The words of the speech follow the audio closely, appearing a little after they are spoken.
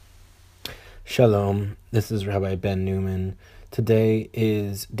Shalom, this is Rabbi Ben Newman. Today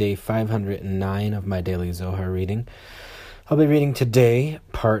is day 509 of my daily Zohar reading. I'll be reading today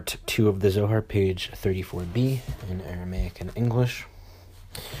part 2 of the Zohar, page 34b, in Aramaic and English.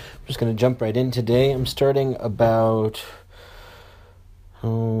 I'm just going to jump right in today. I'm starting about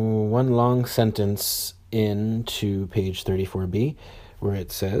one long sentence into page 34b, where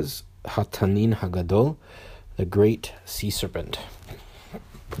it says, Hatanin Hagadol, the great sea serpent.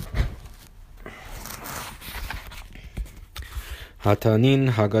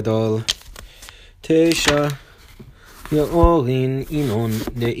 Hatanin Hagadol Tesha Ye'orin Inon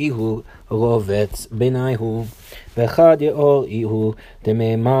De'ihu Rovetz Benaihu Vechad Ye'or Ihu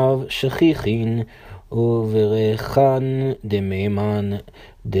Dememav Shechichin Uverechan Dememan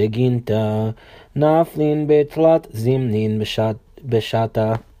Deginta Naflin Betlat Zimnin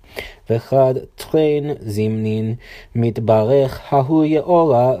Beshata Vechad Tren Zimnin Mitbarech Hahu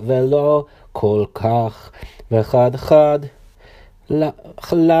Ye'ora Velo Kol Kach Vechad Chad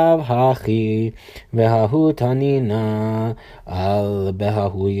חלב הכי וההוא תנינה על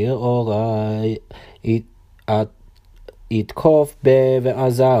בההוא יאורה יתקוף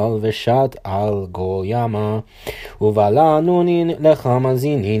ועזל ושת על גוימה ובעלה נונין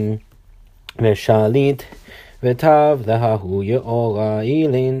לחמזינין ושליט ותב לההוא יאורה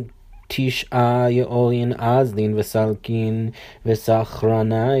אילין תשעה יאורין אזלין וסלקין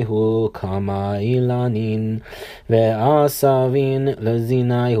וסחרניהו כמה אילנין ועשבין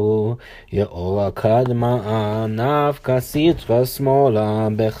לזיניהו יאורה קדמה נפקא סיטרא שמאלה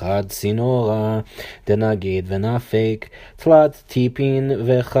בחד צינורה דנגיד ונפק תלת טיפין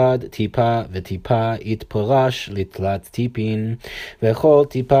וחד טיפה וטיפה יתפרש לתלת טיפין וכל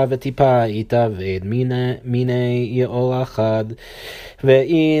טיפה וטיפה יתאבד מיני יאורה חד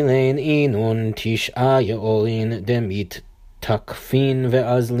ואילן אינון תשעה יאורין דמית תקפין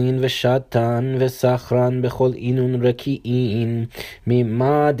ואזלין ושתן וסחרן בכל אינון רקיעין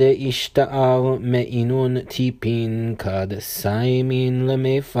ממה דאשתער מאינון טיפין כד סיימין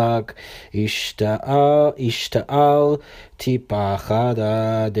למפק השתער טיפה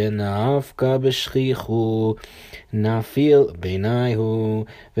חדה דנפקא בשכיחו נפיל ביניהו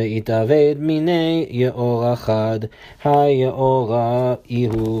ויתאבד מיני יאורה חד היאורה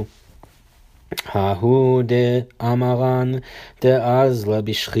איהו ההוא דאמרן דאזלה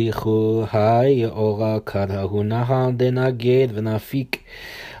בשכיחו היאורה כד ההוא נהל דנגד ונפיק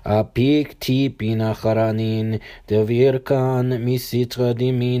אפיק טיפין אחרנין דבירקן מסיטרא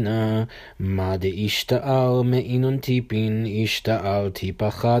דמינה מה דאשתער מאינון טיפין השתער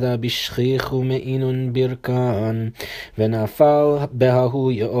טיפה חדה בשכיחו מאינון בירקן ונפל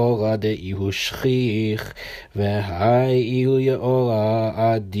בההוא יאורה דאיהו שכיח והאיהו יאורה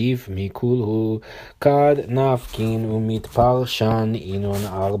עדיף מכולהו כד נפקין ומתפרשן אינון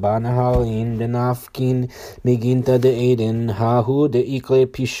ארבע נהרין דנפקין מגינתא דעדן ההוא דאיקרא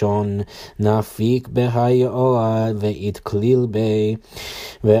פישון נפיק בהיאורה ויתכליל בי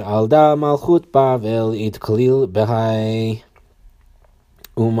ועלדה מלכות בבל יתכליל בהי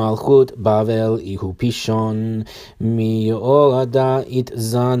ומלכות בבל איהו פישון מיאורדה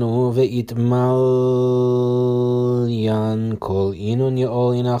יתזנו ויתמליין כל אינון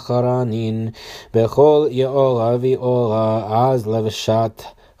יאורין אחרנין בכל יאורה ויאורה אז לבשת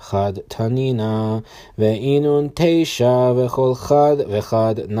חד תנינה ואינון תשע וכל חד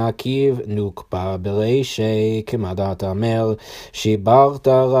וחד נקיב נוקבה ברישי כמדת אמר שיברת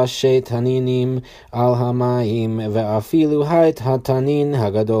ראשי תנינים על המים ואפילו היית התנין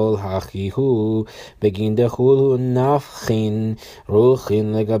הגדול הכי הוא בגין דחולו נפחין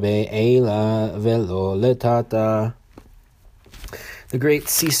רוחין לגבי אלה ולא לטאטה. The great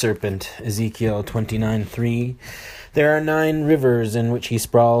sea serpent, Ezekiel 29:3. There are 9 rivers in which he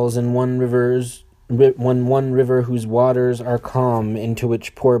sprawls, and one river whose waters are calm, into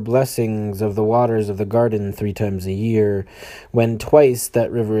which pour blessings of the waters of the garden 3 times a year. When twice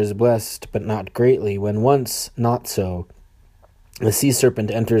that river is blessed, but not greatly, when once not so. The sea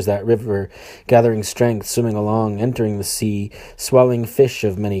serpent enters that river, gathering strength, swimming along, entering the sea, swallowing fish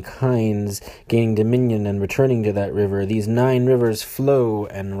of many kinds, gaining dominion and returning to that river. These 9 rivers flow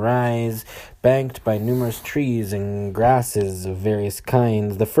and rise, banked by numerous trees and grasses of various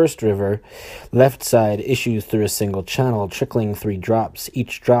kinds. The first river, left side, issues through a single channel, trickling 3 drops,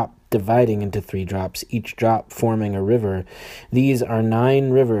 each drop dividing into 3 drops, each drop forming a river. These are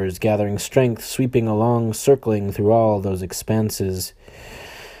 9 rivers, gathering strength, sweeping along, circling through all those expanses.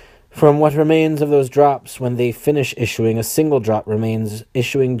 From what remains of those drops, when they finish issuing, a single drop remains,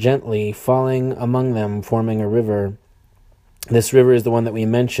 issuing gently, falling among them, forming a river. This river is the one that we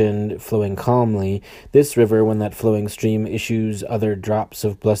mentioned, flowing calmly. This river, when that flowing stream issues other drops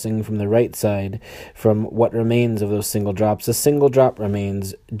of blessing from the right side, from what remains of those single drops, a single drop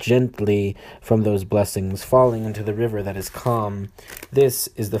remains gently from those blessings, falling into the river that is calm. This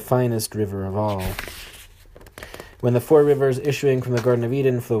is the finest river of all. When the four rivers issuing from the Garden of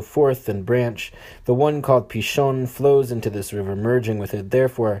Eden flow forth and branch, the one called Pishon flows into this river, merging with it.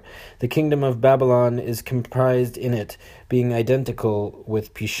 Therefore, the kingdom of Babylon is comprised in it, being identical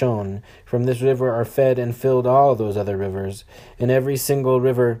with Pishon. From this river are fed and filled all those other rivers. In every single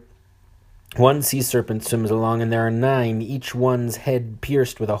river, one sea serpent swims along, and there are 9, each one's head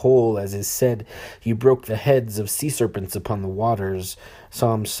pierced with a hole, as is said, "You broke the heads of sea serpents upon the waters."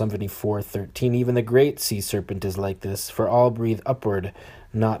 Psalm 74:13. Even the great sea serpent is like this, for all breathe upward,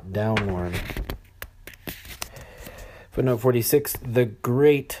 not downward. Footnote 46. The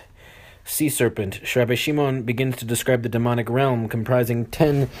great sea serpent. Rabbi Shimon begins to describe the demonic realm, comprising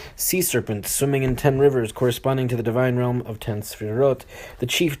 10 sea serpents swimming in 10 rivers, corresponding to the divine realm of 10 Sfirot. The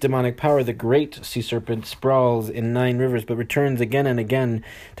chief demonic power, the great sea serpent, sprawls in 9 rivers, but returns again and again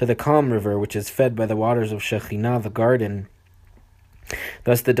to the calm river, which is fed by the waters of Shekhinah, the garden.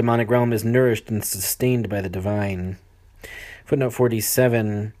 Thus the demonic realm is nourished and sustained by the divine. Footnote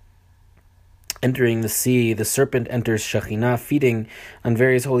 47. Entering the sea, the serpent enters Shekhinah, feeding on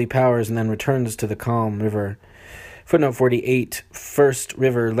various holy powers, and then returns to the calm river. Footnote 48. First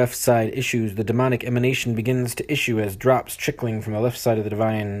river, left side, issues. The demonic emanation begins to issue as drops trickling from the left side of the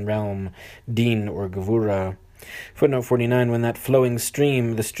divine realm, Din or Gevura. Footnote 49. When that flowing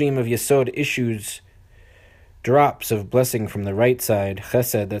stream, the stream of Yesod, issues drops of blessing from the right side,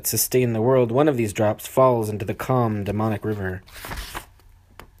 Chesed, that sustain the world, one of these drops falls into the calm demonic river.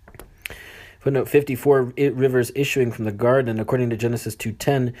 Footnote 54, rivers issuing from the garden. According to Genesis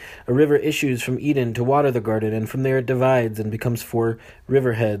 2:10, a river issues from Eden to water the garden, and from there it divides and becomes 4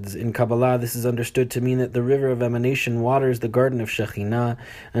 riverheads. In Kabbalah, this is understood to mean that the river of emanation waters the garden of Shekhinah,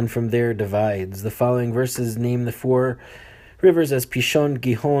 and from there divides. The following verses name the 4 rivers as Pishon,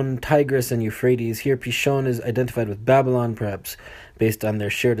 Gihon, Tigris, and Euphrates. Here Pishon is identified with Babylon, perhaps based on their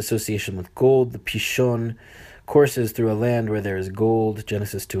shared association with gold. The Pishon courses through a land where there is gold,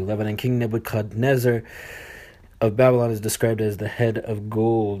 Genesis 2:11, and King Nebuchadnezzar of Babylon is described as the head of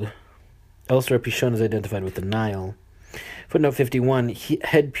gold. Elsewhere, Pishon is identified with the Nile. Footnote 51,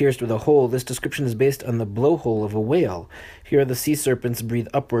 head pierced with a hole. This description is based on the blowhole of a whale. Here the sea serpents breathe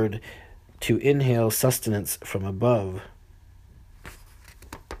upward to inhale sustenance from above.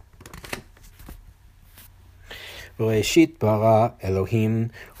 ראשית ברא אלוהים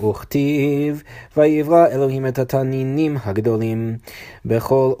וכתיב ויברא אלוהים את התנינים הגדולים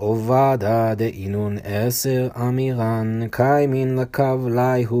בכל עובדה דאינון 10 אמירן קיימין לקו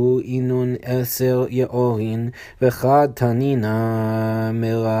להו אינון 10 יאורין וחד תנינה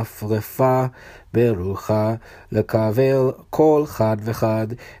מרפרפה ברוחה לקבל כל חד וחד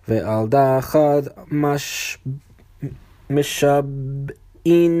ועל דחד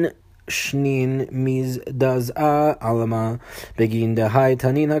משבעין שנין מזדזעה עלמה בגין דהי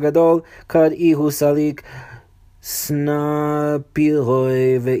תנין הגדול כד איהו סליק סנפירוי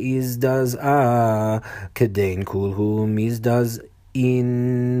ואיזדזעה כדין כולהו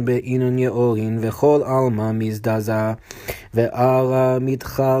מזדזעין באינון יאורין וכל עלמה מזדזעה וערה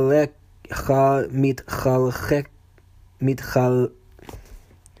מתחלחלת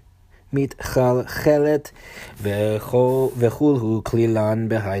וכולהו כלילן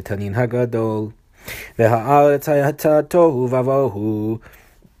בהי תנין הגדול והארץ הייתה תוהו ובוהו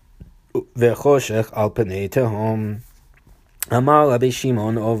וחושך על פני תהום. אמר רבי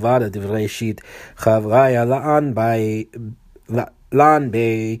שמעון עובדיה דברי שיט חבריה לאן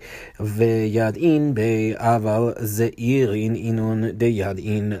בי וידעין בי אבל זעירין אינון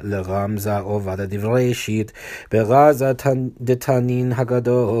דידעין לרמזה עובדיה דברי שיט ברזה דתנין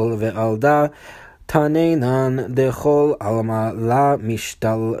הגדול ועל דה תנינן דכל עלמה לה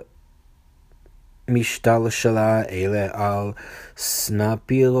משתל שלה אלה על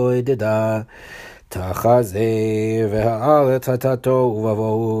סנפירוי דדה תחזה והארץ הייתה תוהו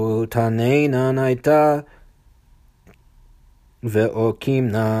ובוהו תנינן הייתה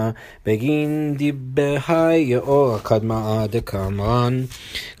ואוקימנה בגין דיבהי יאור קדמה דקמרן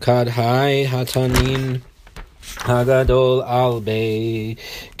כדהי התנין הגדול על בי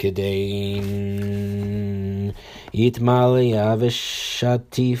כדין יתמליה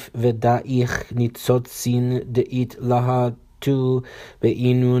ושטיף ודאיך ניצוצין דאית להטו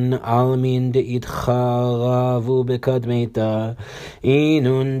באינון אלמין דאית חרבו בקדמתה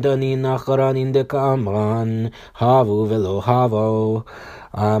אינון דנין אחרנין דקאמרן הבו ולא הבו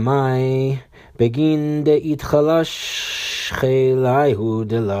עמי בגין דאית חלש שחילהו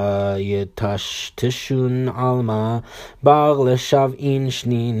דלה יטשטשון עלמא בר לשבעין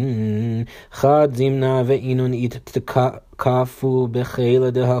שנין חד זמנה ואינון יתקפו בחילה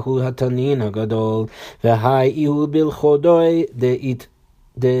דהוא התנין הגדול והי איהו בלכודוי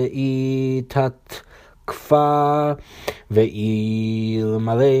דאיתת כפה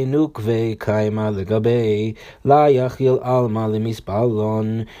ואילמלא נוקבי קיימה לגבי לה יחיל עלמא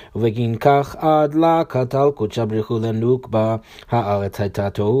למספלון ובגין כך עד לה קטל קודשא בריחו לנוקבה הארץ הייתה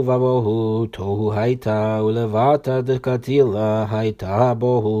תוהו ובוהו תוהו הייתה ולבטה דקתילה הייתה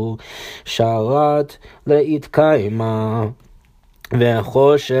בוהו שרת להתקיימה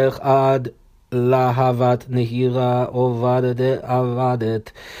והחושך עד להבת נהירה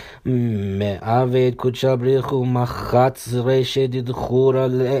עובדת מעבד קודשא בריחו מחץ רשת דחורה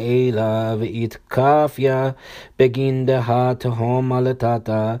לעילה והתקפיה בגין דה תהומה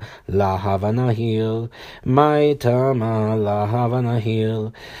לטאטה להבה נהיר מי תמה להבה נהיר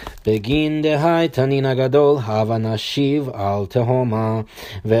בגין דה תנין הגדול הבה נשיב על תהומה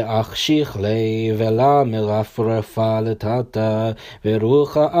ואחשיך לי ולה מרפרפה לטאטה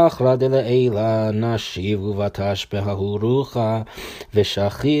ורוחה אחרא דלעילה נשיב ובתשבחה רוחה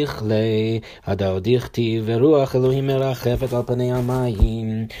ושכיח לי הדאו דכתיב ורוח אלוהים מרחפת על פני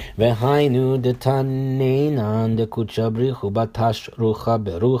המים והיינו דתנינן דקודשא בריחו בתש רוחה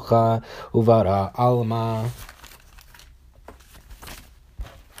ברוחה וברא עלמא.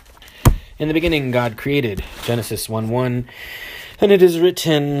 In the beginning, God created, Genesis 1:1, and it is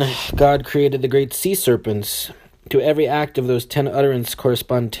written, God created the great sea serpents. To every act of those 10 utterances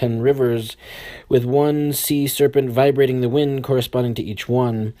correspond 10 rivers, with one sea serpent vibrating the wind corresponding to each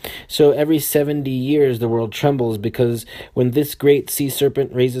one. So every 70 years the world trembles, because when this great sea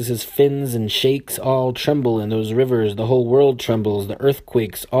serpent raises his fins and shakes, all tremble in those rivers. The whole world trembles, the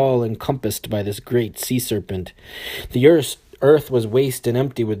earthquakes, all encompassed by this great sea serpent. The earth was waste and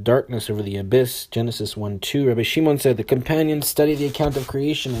empty with darkness over the abyss, Genesis 1:2. Rabbi Shimon said, the companions study the account of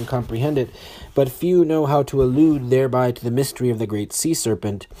creation and comprehend it, but few know how to allude thereby to the mystery of the great sea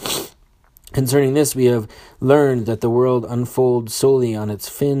serpent. Concerning this, we have learned that the world unfolds solely on its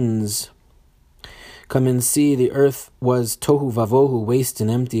fins. Come and see, the earth was tohu vavohu, waste and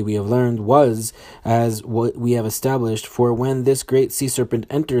empty, we have learned, was, as what we have established, for when this great sea serpent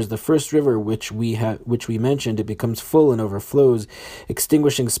enters the first river which we mentioned, it becomes full and overflows,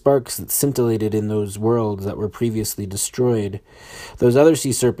 extinguishing sparks that scintillated in those worlds that were previously destroyed. Those other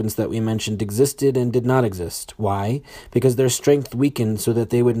sea serpents that we mentioned existed and did not exist. Why? Because their strength weakened so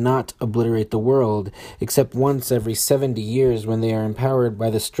that they would not obliterate the world, except once every 70 years when they are empowered by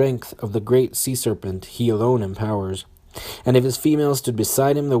the strength of the great sea serpent. He alone empowers. And if his female stood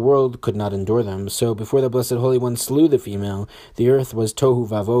beside him, the world could not endure them. So before the Blessed Holy One slew the female, the earth was tohu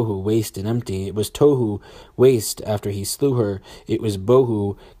vavohu, waste and empty. It was tohu, waste, after he slew her. It was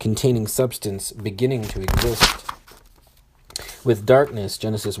bohu, containing substance, beginning to exist. With darkness,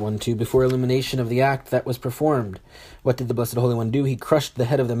 Genesis 1:2, before illumination of the act that was performed. What did the Blessed Holy One do? He crushed the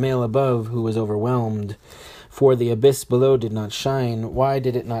head of the male above, who was overwhelmed. For the abyss below did not shine. Why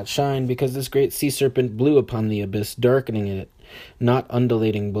did it not shine? Because this great sea serpent blew upon the abyss, darkening it, not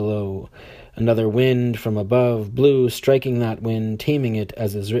undulating below. Another wind from above blew, striking that wind, taming it,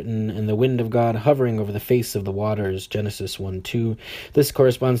 as is written, and the wind of God hovering over the face of the waters, Genesis 1:2. This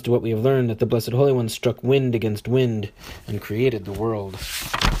corresponds to what we have learned, that the Blessed Holy One struck wind against wind and created the world.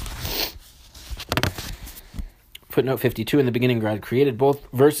 Footnote 52, in the beginning God created. Both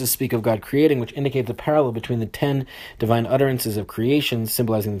verses speak of God creating, which indicates the parallel between the 10 divine utterances of creation,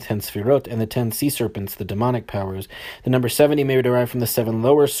 symbolizing the 10 sefirot, and the 10 sea serpents, the demonic powers. The number 70 may be derived from the 7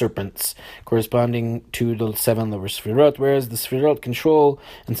 lower serpents, corresponding to the 7 lower sefirot, whereas the sefirot control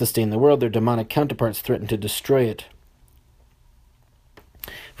and sustain the world, their demonic counterparts threaten to destroy it.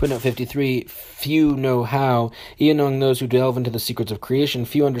 Footnote 53, few know how. Even among those who delve into the secrets of creation,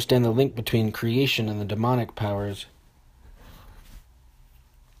 few understand the link between creation and the demonic powers.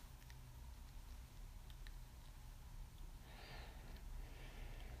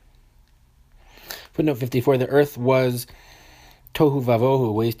 Footnote 54, the earth was tohu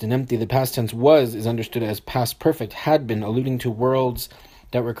vavohu, waste and empty. The past tense was is understood as past perfect, had been, alluding to worlds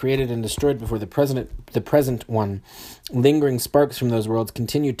that were created and destroyed before the present one. Lingering sparks from those worlds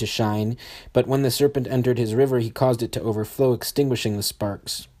continued to shine, but when the serpent entered his river, he caused it to overflow, extinguishing the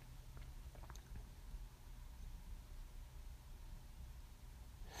sparks.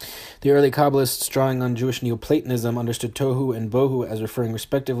 The early Kabbalists, drawing on Jewish Neoplatonism, understood tohu and bohu as referring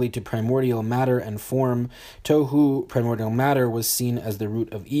respectively to primordial matter and form. Tohu, primordial matter, was seen as the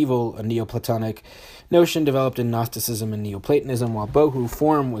root of evil, a Neoplatonic notion developed in Gnosticism and Neoplatonism, while bohu,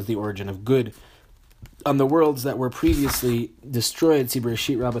 form, was the origin of good. on the worlds that were previously destroyed. See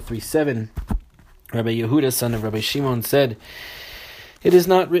Bereshit Rabbah 3:7. Rabbi Yehuda, son of Rabbi Shimon, said, "It is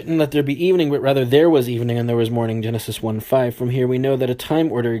not written, let there be evening, but rather there was evening and there was morning," Genesis 1:5. From here we know that a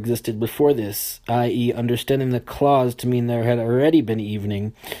time order existed before this, i.e. understanding the clause to mean there had already been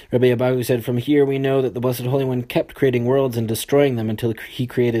evening. Rabbi Abahu said, from here we know that the Blessed Holy One kept creating worlds and destroying them until he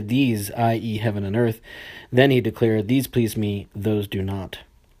created these, i.e. heaven and earth. Then he declared, these please me, those do not.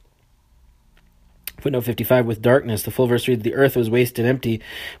 Footnote 55, with darkness. The full verse reads, the earth was waste and empty,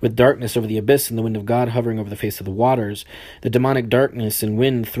 with darkness over the abyss and the wind of God hovering over the face of the waters. The demonic darkness and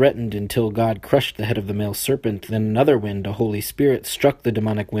wind threatened until God crushed the head of the male serpent. Then another wind, a Holy Spirit, struck the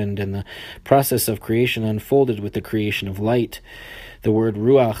demonic wind, and the process of creation unfolded with the creation of light. The word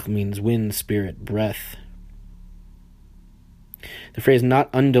ruach means wind, spirit, breath. The phrase not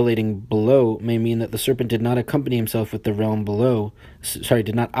undulating below may mean that the serpent did not accompany himself with the realm below,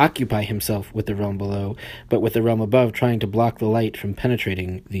 did not occupy himself with the realm below, but with the realm above, trying to block the light from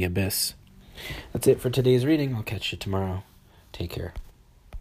penetrating the abyss. That's it for today's reading. I'll catch you tomorrow. Take care.